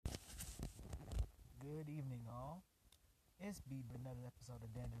Good evening, all. It's B with another episode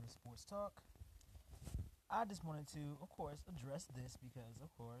of Dangerous Sports Talk. I just wanted to, of course, address this because,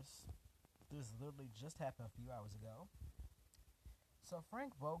 of course, this literally just happened a few hours ago. So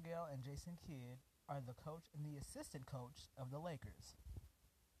Frank Vogel and Jason Kidd are the coach and the assistant coach of the Lakers.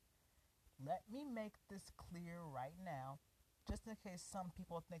 Let me make this clear right now, just in case some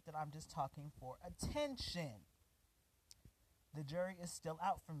people think that I'm just talking for attention. The jury is still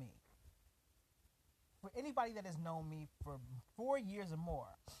out for me. For anybody that has known me for 4 years or more,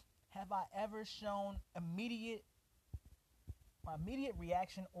 have I ever shown immediate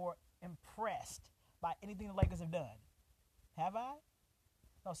reaction or impressed by anything the Lakers have done? Have I?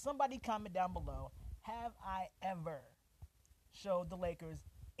 No, somebody comment down below. Have I ever showed the Lakers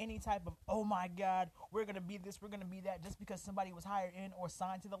any type of, oh my God, we're going to be this, we're going to be that, just because somebody was hired in or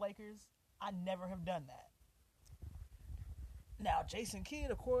signed to the Lakers? I never have done that. Now, Jason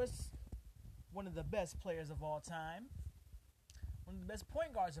Kidd, of course, one of the best players of all time, one of the best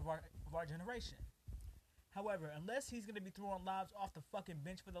point guards of our generation. However, unless he's going to be throwing lobs off the fucking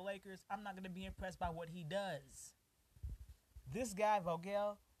bench for the Lakers, I'm not going to be impressed by what he does. This guy,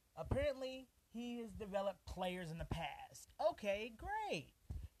 Vogel, apparently he has developed players in the past. Okay, great.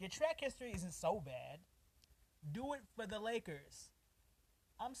 Your track history isn't so bad. Do it for the Lakers.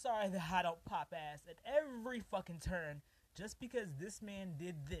 I'm sorry that I don't pop ass at every fucking turn just because this man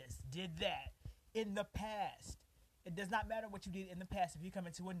did this, did that in the past. It does not matter what you did in the past if you come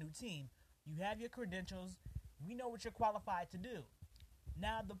into a new team. You have your credentials. We know what you're qualified to do.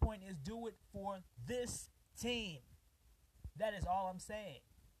 Now the point is, do it for this team. That is all I'm saying.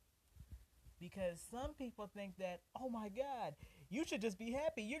 Because some people think that, oh my God, you should just be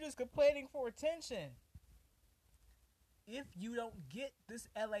happy. You're just complaining for attention. If you don't get this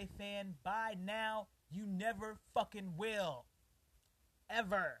LA fan by now, you never fucking will.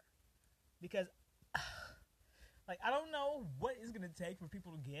 Ever. Because, I don't know what it's going to take for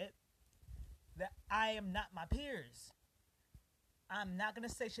people to get that I am not my peers. I'm not going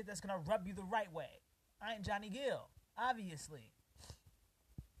to say shit that's going to rub you the right way. I ain't Johnny Gill, obviously.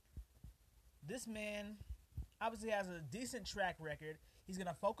 This man obviously has a decent track record. He's going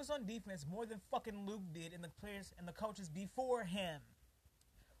to focus on defense more than fucking Luke did and the players and the coaches before him.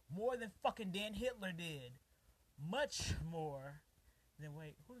 More than fucking Dan Hitler did. Much more than,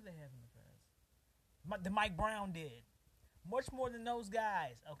 who did they have in the past? Than Mike Brown did. Much more than those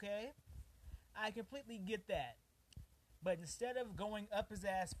guys, okay? I completely get that. But instead of going up his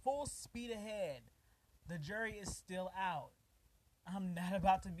ass full speed ahead, the jury is still out. I'm not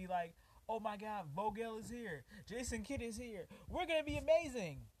about to be like, oh my God, Vogel is here. Jason Kidd is here. We're going to be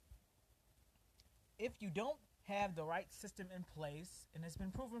amazing. If you don't have the right system in place, and it's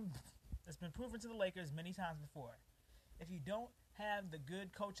been proven to the Lakers many times before, if you don't have the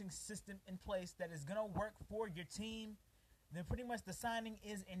good coaching system in place that is going to work for your team, then pretty much the signing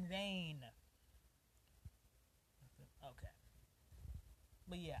is in vain. Okay.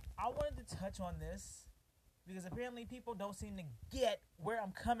 But yeah, I wanted to touch on this because apparently people don't seem to get where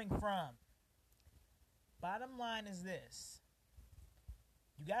I'm coming from. Bottom line is this.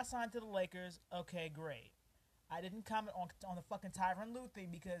 You got signed to the Lakers. Okay, great. I didn't comment on the fucking Tyronn Lue thing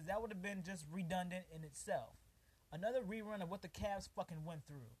because that would have been just redundant in itself. Another rerun of what the Cavs fucking went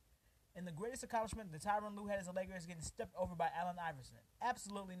through. And the greatest accomplishment that Tyronn Lue had as a Laker is getting stepped over by Allen Iverson.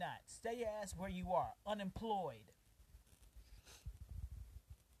 Absolutely not. Stay your ass where you are. Unemployed.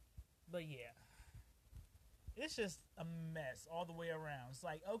 But yeah. It's just a mess all the way around. It's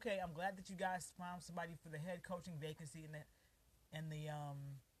like, okay, I'm glad that you guys found somebody for the head coaching vacancy and the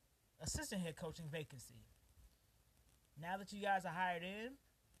assistant head coaching vacancy. Now that you guys are hired in,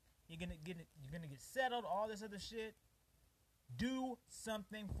 you're gonna get settled, all this other shit. Do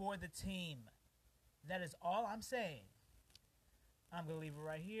something for the team. That is all I'm saying. I'm gonna leave it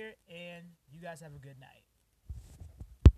right here, and you guys have a good night.